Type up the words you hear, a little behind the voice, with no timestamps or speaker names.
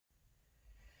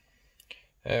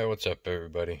Hey, what's up,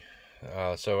 everybody?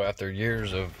 So after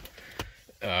years of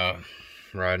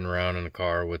riding around in the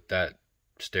car with that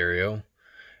stereo,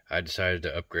 I decided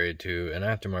to upgrade to an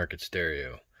aftermarket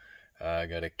stereo. I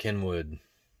got a Kenwood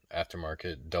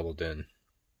aftermarket double din.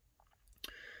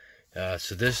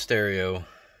 So this stereo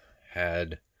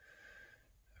had,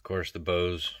 of course, the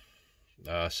Bose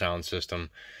sound system.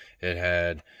 It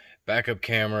had backup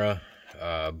camera,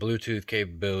 Bluetooth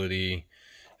capability,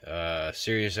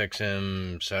 Sirius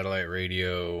XM satellite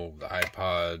radio, the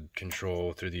iPod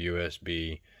control through the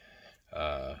USB.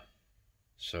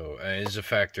 So it's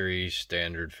a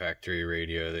standard factory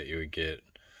radio that you would get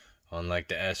on like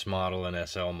the S model and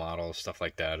SL model, stuff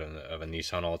like that, of a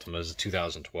Nissan Altima. It's a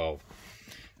 2012.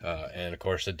 And of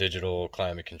course the digital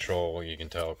climate control, you can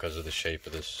tell because of the shape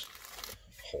of this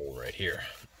hole right here.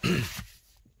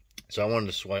 So I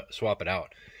wanted to swap it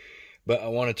out, but I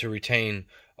wanted to retain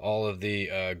all of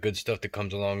the good stuff that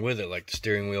comes along with it, like the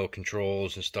steering wheel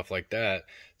controls and stuff like that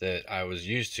I was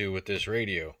used to with this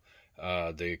radio.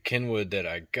 The Kenwood that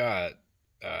I got,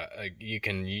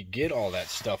 you get all that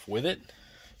stuff with it,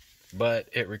 but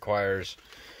it requires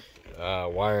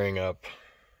wiring up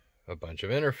a bunch of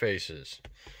interfaces,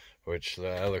 which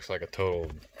looks like a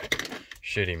total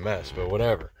shitty mess, but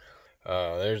whatever.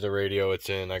 There's the radio it's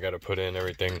in. I got to put in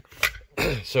everything.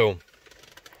 So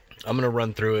I'm gonna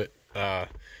run through it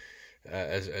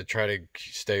as I try to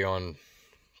stay on,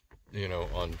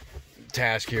 on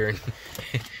task here and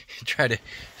try to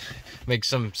make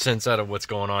some sense out of what's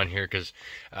going on here, because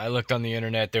I looked on the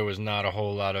internet. There was not a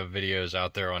whole lot of videos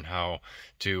out there on how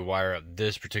to wire up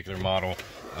this particular model.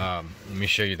 Let me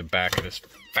show you the back of this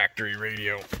factory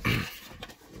radio.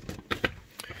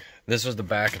 This was the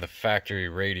back of the factory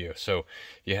radio. So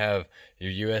you have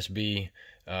your USB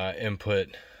input.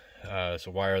 It's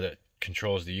a wire that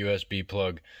controls the USB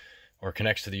plug, or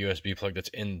connects to the USB plug that's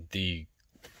in the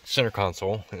center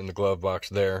console in the glove box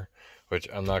there, which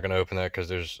I'm not going to open that because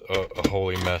there's a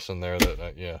holy mess in there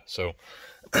that so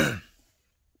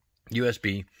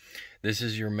USB. This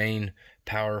is your main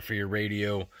power for your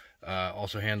radio.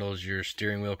 Also handles your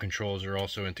steering wheel controls, are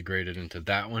also integrated into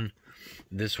that one.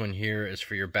 This one here is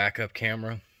for your backup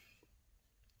camera.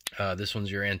 This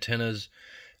one's your antennas.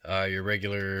 Your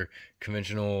regular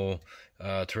conventional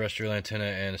terrestrial antenna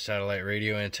and a satellite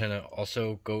radio antenna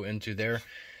also go into there.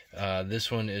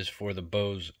 This one is for the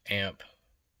Bose amp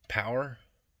power.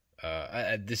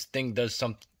 This thing does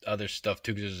some other stuff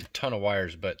too, because there's a ton of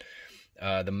wires, but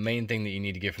the main thing that you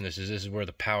need to get from this is where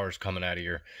the power is coming out of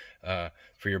your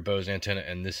for your Bose antenna,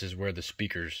 and this is where the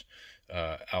speakers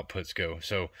outputs go.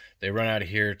 So they run out of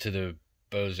here to the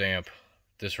Bose amp.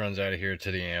 This runs out of here to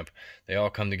the amp. They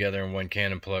all come together in one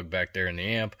cannon plug back there in the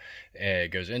amp. It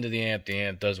goes into the amp. The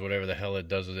amp does whatever the hell it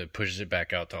does with it, pushes it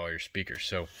back out to all your speakers.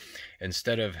 So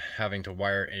instead of having to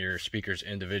wire your speakers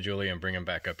individually and bring them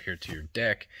back up here to your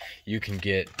deck, you can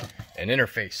get an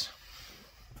interface,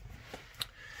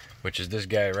 which is this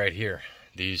guy right here.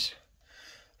 These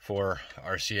 4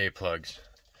 RCA plugs.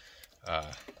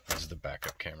 This is the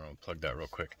backup camera. I'll plug that real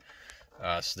quick.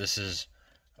 So this is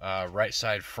right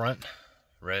side front,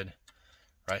 red.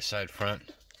 Right side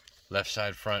front. Left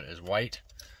side front is white.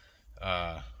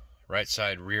 Right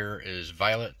side rear is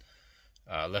violet.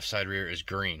 Left side rear is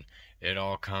green. It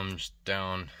all comes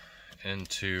down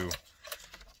into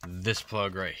this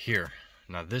plug right here.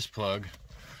 Now this plug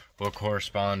will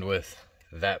correspond with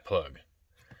that plug.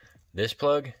 This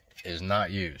plug is not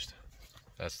used.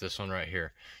 That's this one right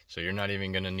here. So you're not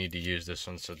even going to need to use this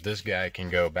one. So this guy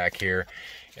can go back here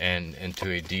and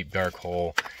into a deep dark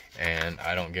hole, and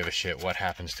I don't give a shit what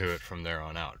happens to it from there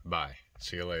on out. Bye.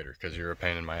 See you later, because you're a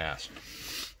pain in my ass.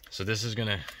 So this is going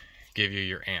to give you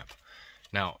your amp.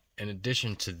 Now, in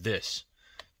addition to this,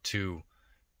 to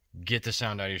get the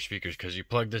sound out of your speakers, because you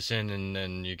plug this in and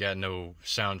then you got no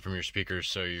sound from your speakers,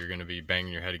 so you're going to be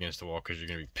banging your head against the wall because you're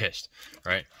going to be pissed,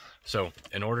 right? So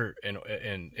in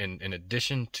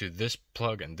addition to this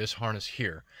plug and this harness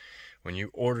here, when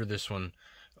you order this one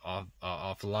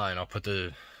offline, I'll put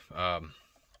the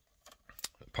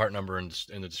part number in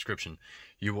the description.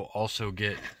 You will also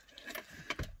get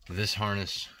this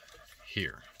harness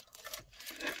here,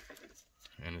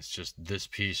 and it's just this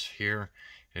piece here.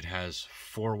 It has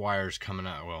 4 wires coming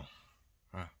out. Well,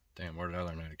 damn, where did I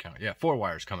learn how to count? Yeah, 4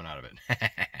 wires coming out of it.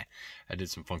 I did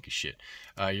some funky shit.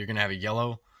 You're gonna have a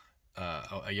yellow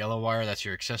wire. That's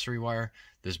your accessory wire.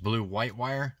 This blue-white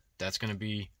wire, that's gonna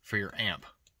be for your amp.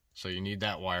 So you need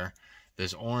that wire.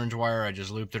 This orange wire, I just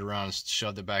looped it around,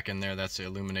 shoved it back in there. That's the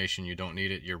illumination. You don't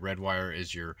need it. Your red wire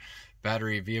is your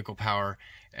battery vehicle power,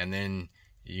 and then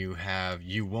you'll have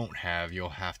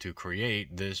to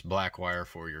create this black wire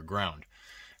for your ground.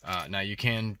 Now you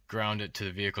can ground it to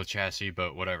the vehicle chassis,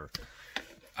 but whatever.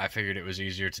 I figured it was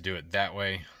easier to do it that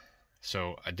way,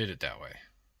 so I did it that way.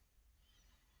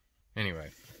 Anyway,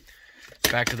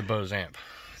 back to the Bose amp.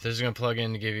 This is going to plug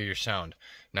in to give you your sound.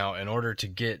 Now, in order to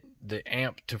get the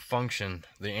amp to function,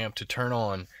 the amp to turn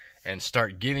on and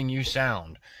start giving you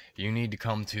sound, you need to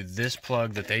come to this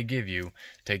plug that they give you,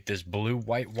 take this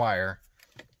blue-white wire,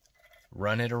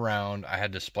 run it around. I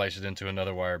had to splice it into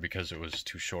another wire because it was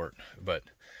too short, but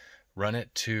run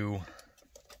it to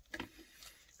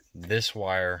this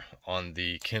wire on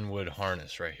the Kenwood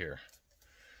harness right here.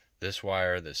 This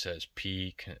wire that says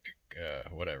P,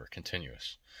 whatever,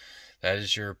 continuous. That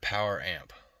is your power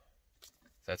amp.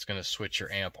 That's going to switch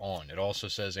your amp on. It also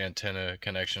says antenna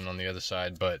connection on the other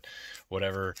side, but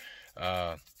whatever,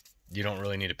 you don't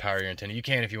really need to power your antenna. You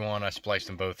can if you want. I spliced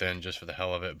them both in just for the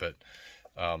hell of it, but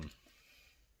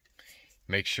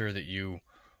make sure that you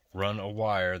run a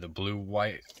wire, the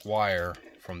blue-white wire,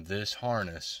 from this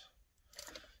harness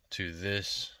to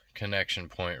this connection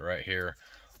point right here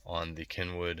on the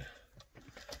Kenwood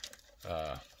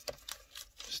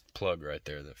plug right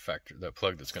there, the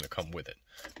plug that's going to come with it.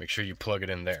 Make sure you plug it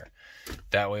in there.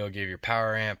 That way it'll give your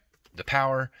power amp the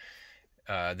power.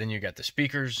 Then you got the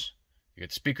speakers. You got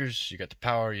the speakers, you got the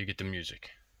power, you get the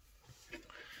music.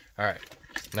 Alright,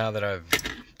 now that I've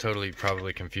totally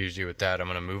probably confused you with that, I'm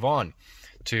going to move on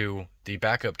to the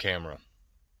backup camera.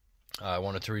 I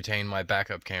wanted to retain my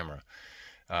backup camera.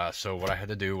 So what I had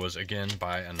to do was, again,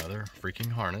 buy another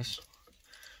freaking harness,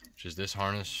 which is this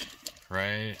harness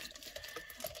right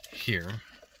here.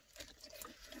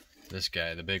 This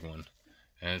guy, the big one.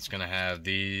 And it's going to have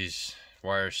these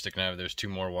wires sticking out. There's two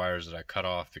more wires that I cut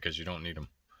off because you don't need them.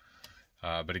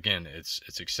 But again, it's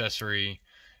accessory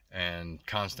and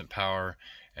constant power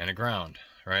and a ground,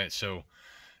 right? So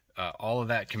all of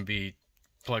that can be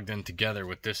plugged in together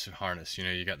with this harness. You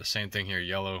know, you got the same thing here: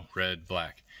 yellow, red,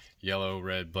 black. Yellow,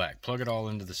 red, black. Plug it all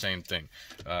into the same thing.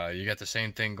 You got the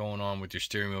same thing going on with your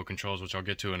steering wheel controls, which I'll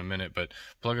get to in a minute, but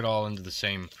plug it all into the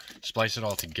same, splice it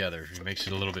all together. It makes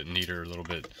it a little bit neater, a little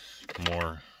bit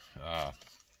more, a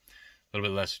little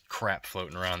bit less crap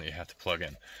floating around that you have to plug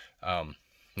in.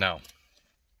 Now,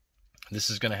 this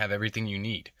is going to have everything you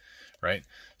need, right?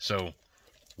 So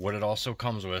what it also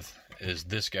comes with is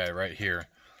this guy right here.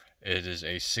 It is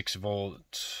a 6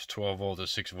 volt, 12 volt to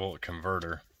 6 volt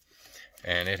converter.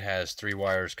 And it has 3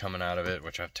 wires coming out of it,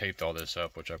 which I've taped all this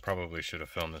up, which I probably should have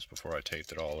filmed this before I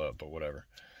taped it all up, but whatever.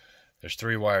 There's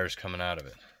 3 wires coming out of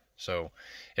it. So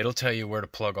it'll tell you where to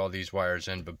plug all these wires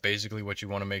in, but basically what you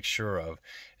want to make sure of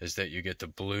is that you get the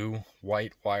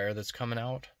blue-white wire that's coming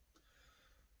out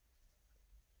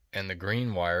and the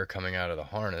green wire coming out of the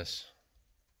harness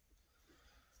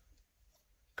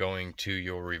going to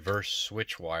your reverse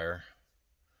switch wire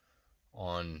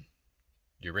on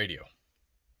your radio.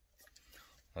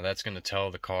 Now that's going to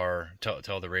tell the car,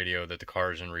 tell the radio that the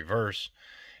car is in reverse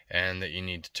and that you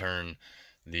need to turn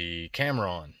the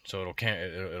camera on. So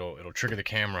it'll trigger the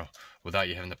camera without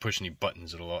you having to push any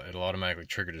buttons. It'll automatically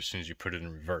trigger it as soon as you put it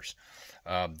in reverse.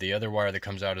 The other wire that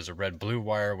comes out is a red-blue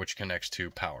wire, which connects to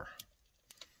power,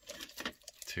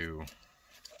 to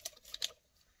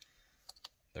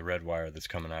the red wire that's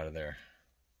coming out of there.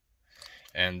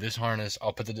 And this harness,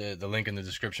 I'll put the link in the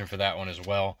description for that one as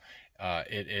well.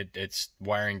 Its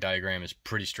wiring diagram is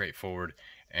pretty straightforward,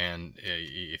 and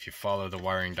if you follow the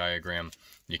wiring diagram,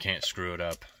 you can't screw it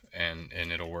up, and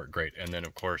it'll work great. And then,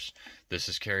 of course, this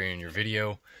is carrying your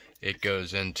video. It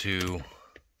goes into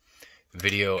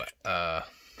video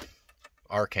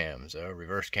R-cams,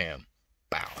 reverse cam.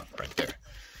 Bow, right there.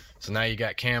 So now you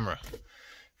got camera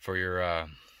for your,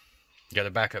 you got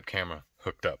a backup camera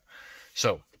hooked up.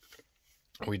 So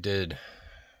we did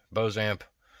Bose amp,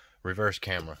 reverse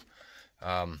camera.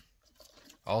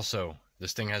 Also,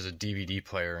 this thing has a DVD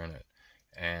player in it,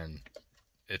 and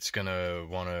you're gonna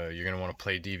want to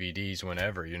play DVDs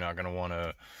whenever. You're not gonna want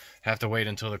to have to wait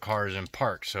until the car is in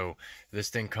park. So this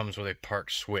thing comes with a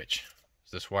park switch.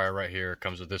 This wire right here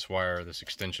comes with this wire, this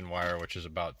extension wire, which is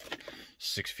about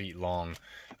 6 feet long.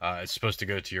 It's supposed to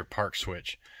go to your park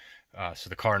switch. So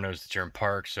the car knows that you're in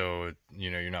park, so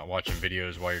you know you're not watching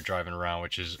videos while you're driving around,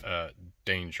 which is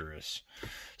dangerous.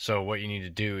 So what you need to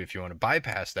do if you want to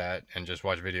bypass that and just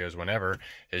watch videos whenever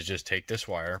is just take this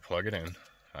wire, plug it in.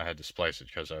 I had to splice it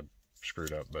because I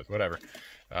screwed up, but whatever.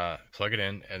 Plug it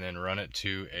in and then run it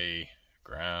to a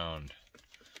ground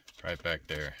right back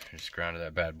there. Just grounded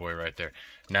that bad boy right there.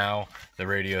 Now the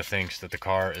radio thinks that the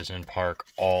car is in park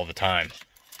all the time,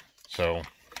 so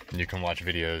you can watch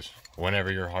videos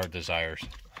whenever your heart desires.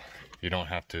 You don't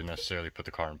have to necessarily put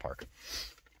the car in park.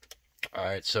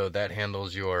 Alright, so that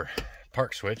handles your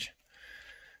park switch.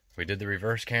 We did the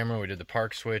reverse camera, we did the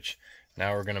park switch.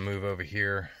 Now we're going to move over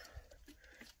here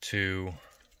to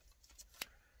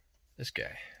this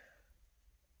guy.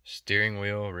 Steering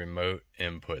wheel remote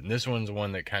input. And this one's the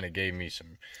one that kind of gave me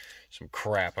some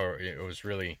crap. It was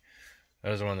really,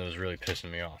 that was the one that was really pissing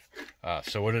me off.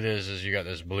 So what it is you got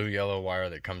this blue-yellow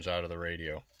wire that comes out of the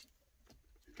radio.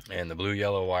 And the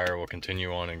blue-yellow wire will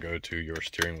continue on and go to your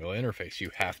steering wheel interface.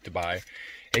 You have to buy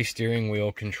a steering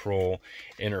wheel control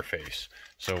interface.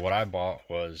 So what I bought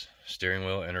was Steering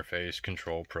Wheel Interface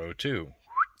Control Pro 2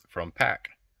 from PAC.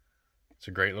 It's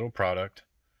a great little product.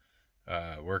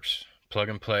 Works plug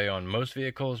and play on most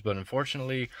vehicles, but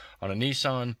unfortunately on a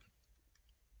Nissan,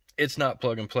 it's not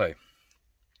plug and play.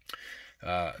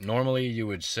 Normally you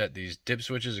would set these dip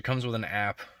switches. It comes with an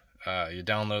app. You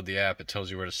download the app. It tells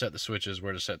you where to set the switches,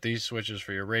 where to set these switches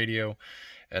for your radio,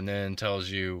 and then tells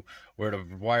you where to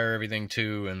wire everything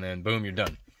to, and then boom, you're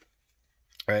done.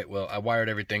 Right, well, I wired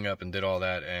everything up and did all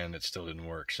that, and it still didn't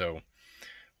work. So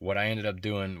what I ended up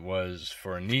doing was,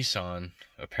 for a Nissan,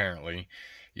 apparently,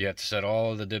 you have to set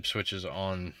all of the dip switches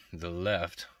on the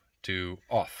left to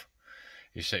off.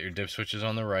 You set your dip switches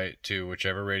on the right to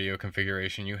whichever radio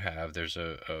configuration you have. There's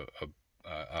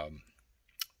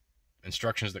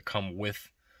instructions that come with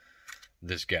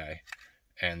this guy,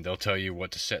 and they'll tell you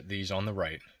what to set these on the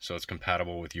right so it's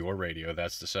compatible with your radio.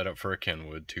 That's the setup for a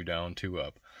Kenwood, 2 down, 2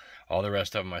 up. All the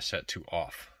rest of them I set to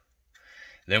off.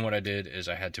 Then what I did is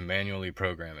I had to manually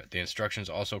program it. The instructions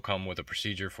also come with a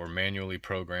procedure for manually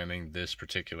programming this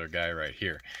particular guy right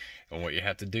here. And what you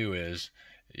have to do is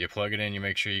you plug it in, you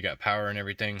make sure you got power and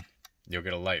everything, you'll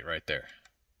get a light right there.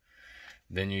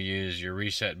 Then you use your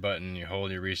reset button, you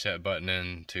hold your reset button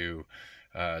in till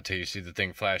you see the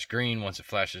thing flash green. Once it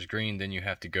flashes green, then you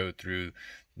have to go through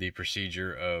the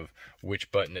procedure of which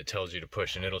button it tells you to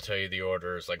push, and it'll tell you the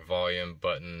orders, like volume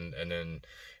button, and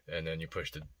then you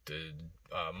push the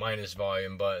minus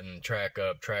volume button, track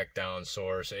up, track down,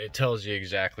 source. It tells you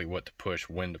exactly what to push,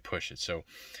 when to push it. So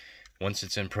once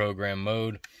it's in program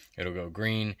mode, it'll go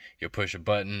green, you'll push a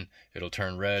button, it'll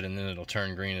turn red, and then it'll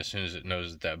turn green as soon as it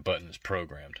knows that that button is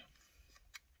programmed.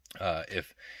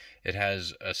 If it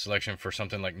has a selection for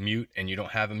something like mute, and you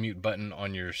don't have a mute button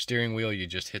on your steering wheel, you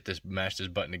just mash this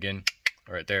button again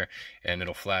right there, and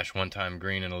it'll flash one time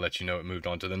green, and it'll let you know it moved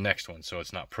on to the next one. So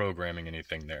it's not programming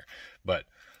anything there. But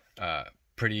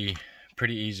pretty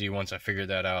easy once I figured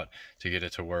that out to get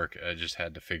it to work. I just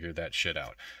had to figure that shit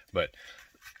out. But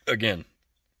again,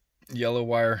 yellow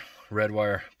wire, red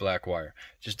wire, black wire.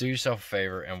 Just do yourself a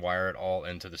favor and wire it all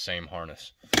into the same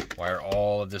harness. Wire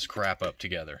all of this crap up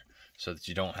together, so that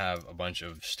you don't have a bunch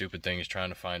of stupid things trying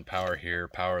to find power here,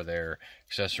 power there,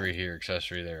 accessory here,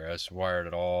 accessory there. That's wired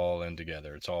it all in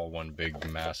together. It's all one big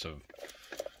massive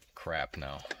crap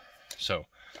now. So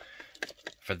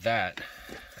for that,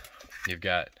 you've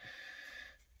got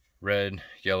red,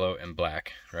 yellow, and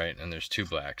black, right? And there's 2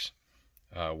 blacks.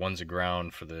 One's a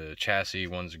ground for the chassis,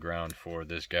 one's a ground for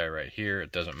this guy right here.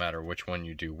 It doesn't matter which one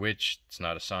you do which. It's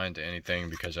not assigned to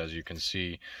anything, because as you can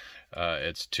see,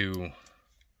 it's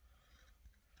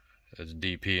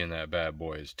DP in that bad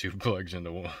boy. It's 2 plugs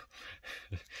into one,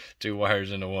 2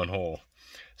 wires into one hole.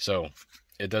 So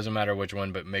it doesn't matter which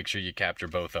one, but make sure you capture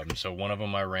both of them. So one of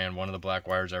them one of the black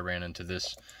wires I ran into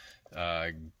this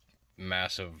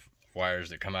massive wires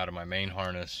that come out of my main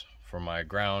harness for my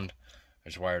ground. I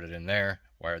just wired it in there,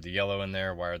 wired the yellow in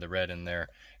there, wired the red in there,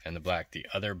 and the black. The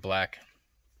other black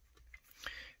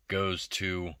goes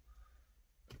to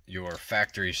your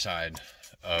factory side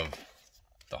of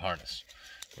the harness,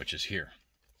 which is here.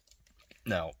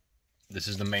 Now, this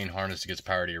is the main harness that gets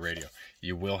power to your radio.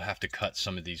 You will have to cut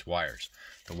some of these wires.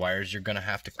 The wires you're going to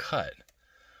have to cut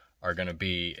are going to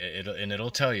be,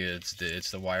 it'll tell you it's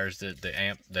the wires that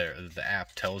the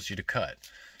app tells you to cut.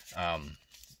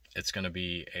 It's going to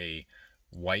be a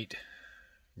white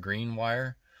green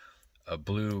wire, a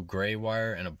blue gray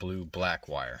wire, and a blue black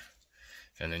wire.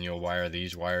 And then you'll wire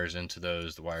these wires into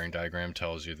those. The wiring diagram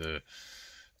tells you the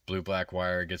blue black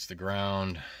wire gets the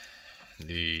ground,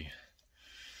 the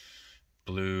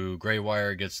blue gray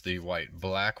wire gets the white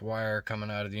black wire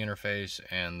coming out of the interface,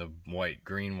 and the white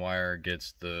green wire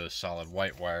gets the solid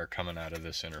white wire coming out of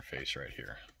this interface right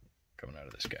here, coming out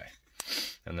of this guy.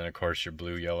 And then of course your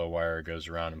blue yellow wire goes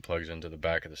around and plugs into the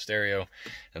back of the stereo,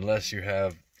 unless you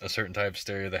have a certain type of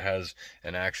stereo that has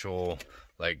an actual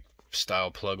like style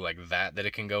plug like that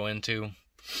it can go into.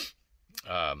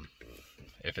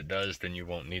 If it does, then you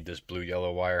won't need this blue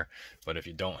yellow wire. But if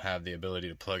you don't have the ability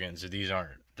to plug in, so these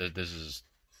aren't, it's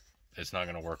not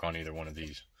going to work on either one of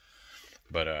these,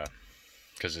 but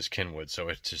because it's Kenwood, so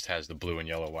it just has the blue and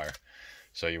yellow wire.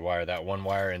 So you wire that one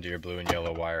wire into your blue and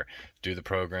yellow wire, do the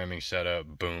programming setup,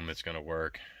 boom, it's going to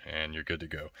work, and you're good to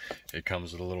go. It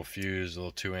comes with a little fuse, a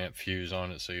little 2-amp fuse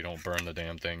on it, so you don't burn the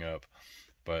damn thing up.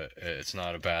 But it's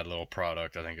not a bad little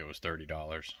product. I think it was $30.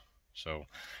 So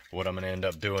what I'm going to end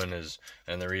up doing is,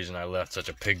 and the reason I left such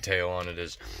a pigtail on it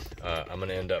is, I'm going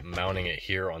to end up mounting it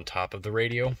here on top of the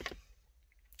radio,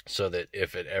 so that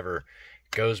if it ever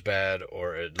goes bad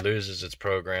or it loses its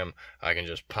program, I can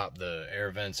just pop the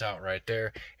air vents out right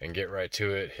there and get right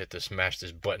to it, smash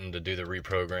this button to do the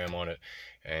reprogram on it,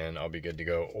 and I'll be good to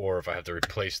go. Or if I have to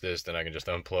replace this, then I can just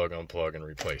unplug, and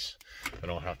replace. I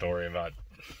don't have to worry about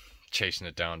chasing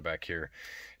it down back here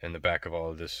in the back of all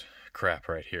of this crap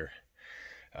right here.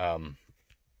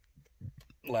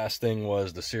 Last thing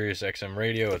was the Sirius XM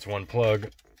radio. It's one plug.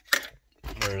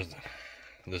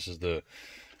 This is the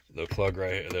plug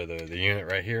right here, the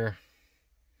unit right here.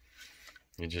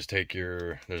 You just take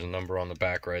there's a number on the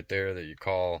back right there that you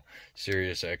call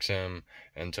Sirius XM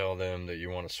and tell them that you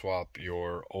want to swap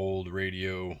your old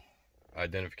radio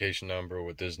identification number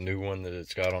with this new one that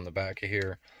it's got on the back of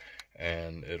here,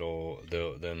 and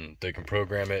then they can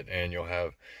program it and you'll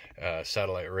have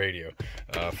satellite radio.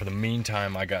 For the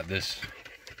meantime, I got this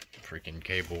freaking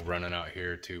cable running out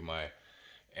here to my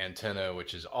antenna,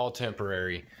 which is all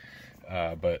temporary,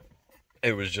 but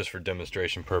it was just for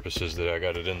demonstration purposes that I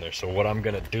got it in there. So what I'm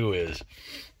gonna do is,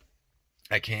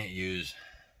 I can't use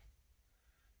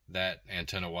that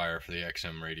antenna wire for the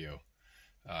XM radio.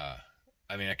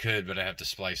 I mean, I could, but I have to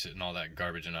splice it and all that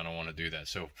garbage, and I don't want to do that.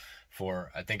 So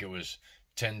for, I think it was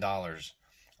 $10,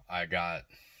 I got,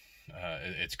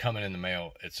 it's coming in the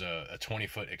mail. It's a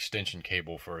 20-foot extension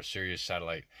cable for a Sirius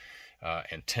satellite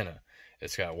antenna.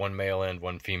 It's got one male end,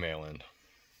 one female end.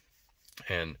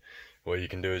 And what you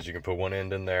can do is you can put one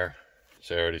end in there.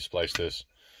 So I already spliced this,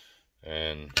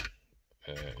 and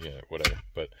yeah, whatever.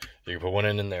 But you can put one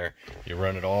end in there. You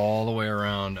run it all the way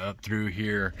around up through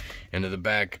here into the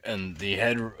back, and the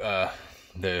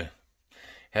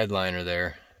headliner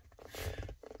there,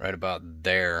 right about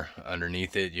there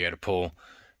underneath it, you got to pull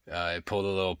the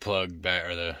little plug back,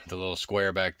 or the little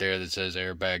square back there that says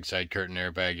airbag, side curtain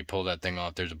airbag. You pull that thing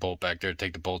off. There's a bolt back there.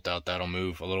 Take the bolt out. That'll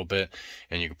move a little bit,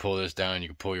 and you can pull this down. You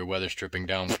can pull your weather stripping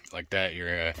down like that.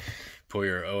 Pull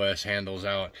your OS handles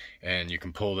out, and you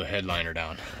can pull the headliner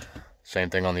down. Same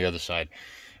thing on the other side.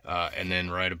 And then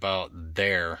right about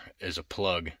there is a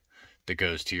plug that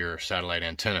goes to your satellite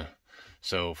antenna.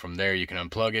 So from there you can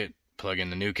unplug it, plug in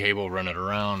the new cable, run it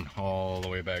around all the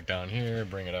way back down here,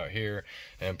 bring it out here,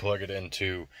 and plug it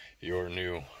into your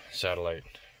new satellite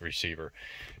receiver.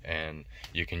 And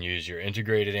you can use your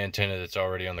integrated antenna that's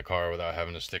already on the car without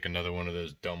having to stick another one of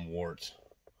those dumb warts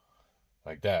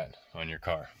like that on your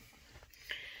car.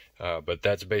 But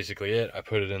that's basically it. I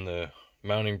put it in the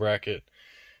mounting bracket,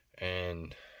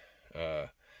 and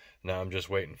now I'm just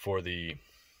waiting for the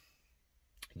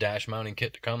dash mounting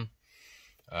kit to come,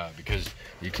 because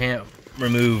you can't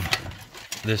remove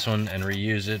this one and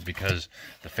reuse it, because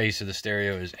the face of the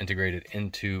stereo is integrated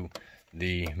into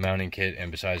the mounting kit,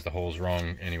 and besides, the hole's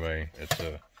wrong anyway. It's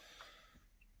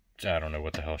I don't know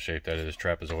what the hell shape that is,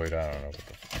 trapezoid, I don't know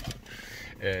what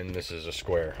and this is a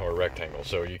square or rectangle,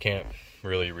 so you can't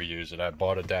really reuse it. I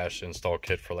bought a dash install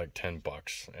kit for like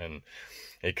 $10, and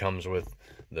it comes with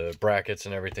the brackets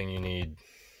and everything you need,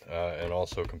 and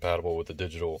also compatible with the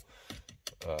digital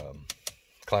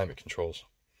climate controls.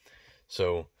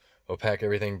 So I'll pack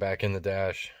everything back in the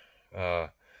dash. I'm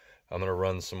gonna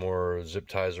run some more zip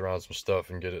ties around some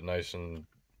stuff and get it nice and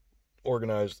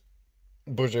organized,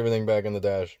 push everything back in the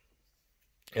dash,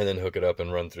 and then hook it up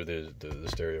and run through the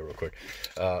stereo real quick.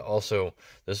 Also,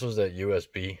 this was that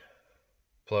USB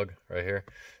plug right here.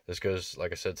 This goes,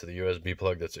 like I said, to the USB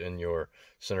plug that's in your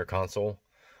center console.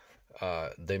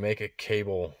 They make a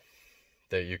cable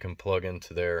that you can plug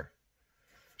into there,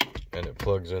 and it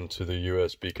plugs into the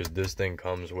USB, because this thing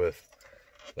comes with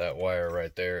that wire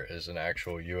right there is an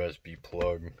actual USB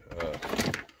plug.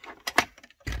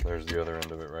 There's the other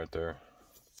end of it right there.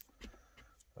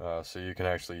 So you can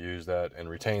actually use that and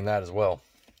retain that as well.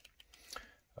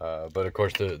 But of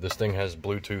course, this thing has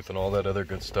Bluetooth and all that other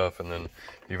good stuff, and then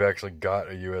you've actually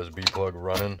got a USB plug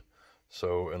running.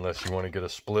 So unless you want to get a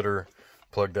splitter,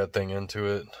 plug that thing into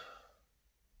it,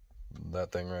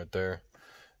 that thing right there,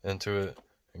 into it,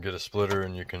 and get a splitter,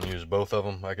 and you can use both of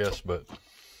them, I guess. But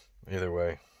either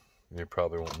way, you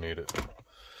probably won't need it,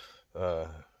 because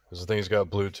the thing's got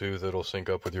Bluetooth. It'll sync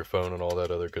up with your phone and all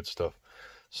that other good stuff.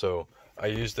 So I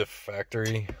use the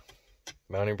factory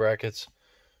mounting brackets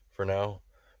for now,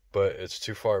 but it's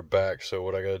too far back, so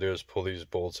what I gotta do is pull these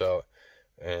bolts out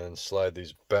and slide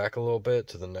these back a little bit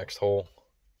to the next hole,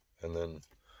 and then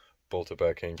bolt it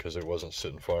back in because it wasn't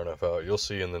sitting far enough out. You'll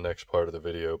see in the next part of the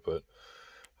video, but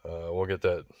we'll get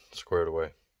that squared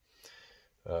away.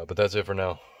 But that's it for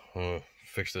now. I'm gonna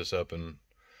fix this up and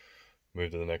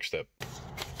move to the next step.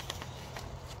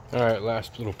 Alright,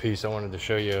 last little piece I wanted to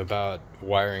show you about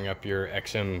wiring up your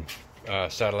XM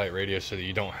satellite radio so that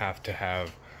you don't have to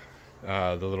have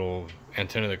the little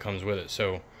antenna that comes with it.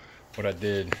 So what I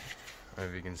did, I don't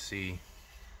know if you can see,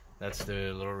 that's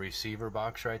the little receiver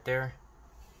box right there.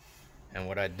 And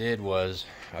what I did was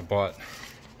I bought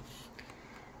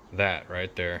that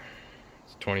right there.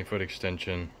 It's a 20-foot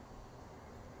extension,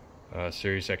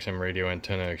 Sirius XM radio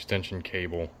antenna extension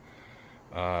cable.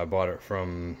 I bought it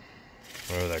from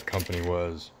whatever that company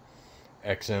was,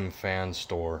 XMFAN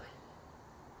store.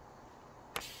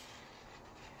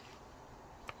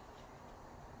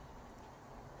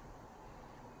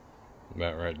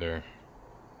 That right there.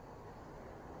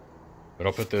 But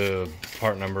I'll put the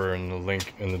part number and the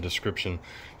link in the description.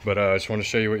 But I just want to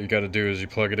show you what you got to do is you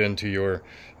plug it into your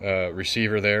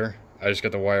receiver there. I just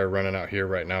got the wire running out here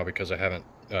right now because I haven't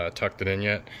tucked it in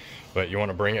yet. But you want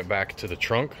to bring it back to the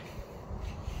trunk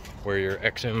where your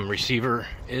XM receiver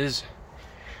is.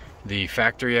 The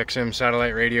factory XM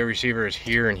satellite radio receiver is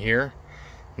here and here.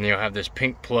 And you'll have this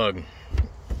pink plug.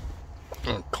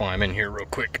 I'll climb in here real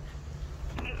quick.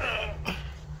 Oh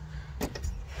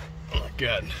my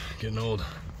God, getting old.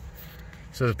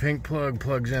 So the pink plug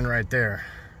plugs in right there.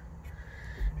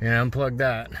 And unplug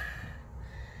that.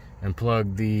 And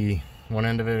plug the one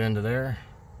end of it into there.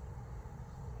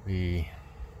 See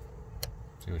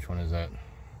which one is that?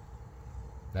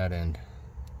 That end.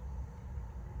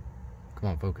 Come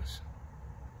on, focus.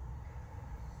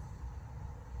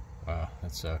 Wow,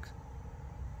 that sucks.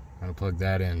 I'm gonna plug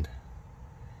that end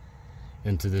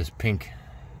into this pink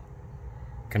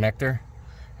connector,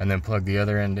 and then plug the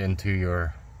other end into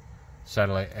your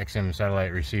satellite XM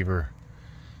satellite receiver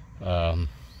that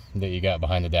you got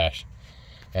behind the dash,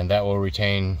 and that will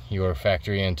retain your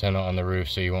factory antenna on the roof,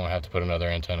 so you won't have to put another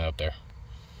antenna up there.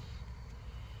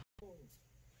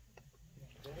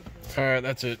 Alright,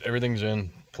 that's it. Everything's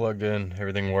in, plugged in,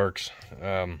 everything works.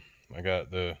 I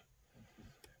got the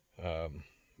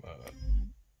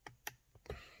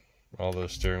all the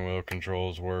steering wheel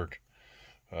controls work,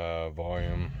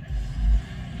 volume.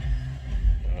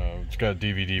 It's got a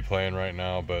DVD playing right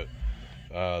now, but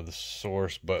the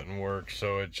source button works,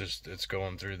 so it's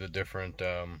going through the different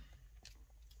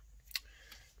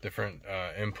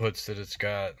inputs that it's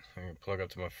got. I can plug up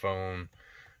to my phone,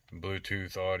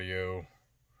 Bluetooth audio.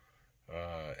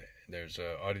 There's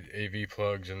AV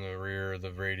plugs in the rear of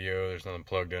the radio. There's nothing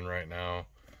plugged in right now.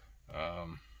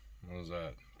 What was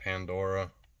that? Pandora,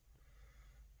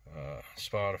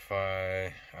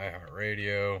 Spotify,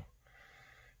 iHeartRadio,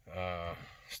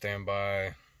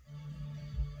 standby,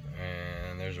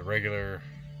 and there's a regular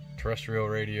terrestrial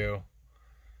radio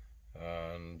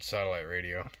and satellite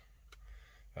radio.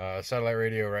 Satellite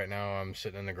radio right now, I'm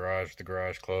sitting in the garage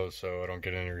closed, so I don't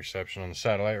get any reception on the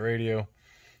satellite radio,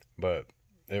 but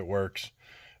it works.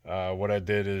 What I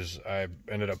did is I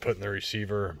ended up putting the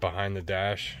receiver behind the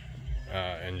dash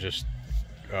and just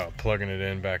plugging it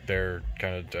in back there,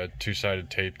 kind of two-sided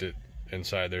taped it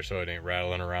inside there so it ain't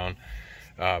rattling around.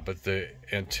 But the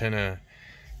antenna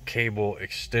cable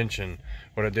extension,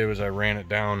 what I did was I ran it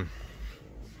down,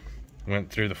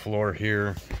 went through the floor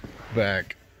here,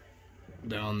 back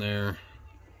down there,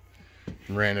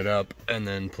 ran it up, and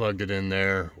then plugged it in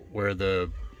there where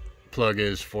the plug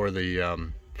is for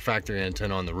the factory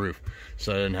antenna on the roof,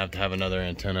 so I didn't have to have another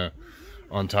antenna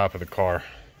on top of the car.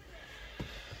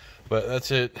 But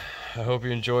that's it. I hope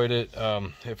you enjoyed it.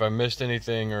 If I missed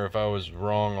anything or if I was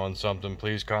wrong on something,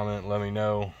 please comment, let me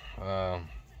know.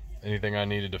 Anything I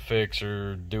needed to fix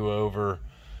or do over,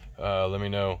 let me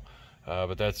know.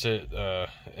 But that's it.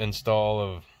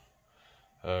 Install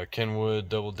of Kenwood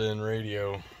double din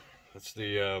radio. That's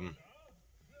the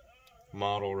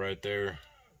model right there,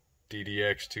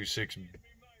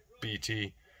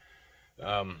 DDX26BT.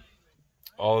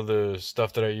 All of the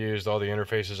stuff that I used, all the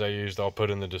interfaces I used, I'll put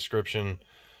in the description.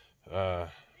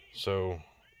 So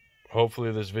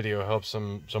hopefully this video helps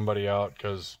somebody out,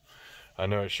 because I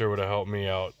know it sure would have helped me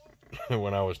out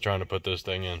when I was trying to put this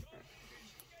thing in.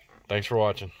 Thanks for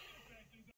watching.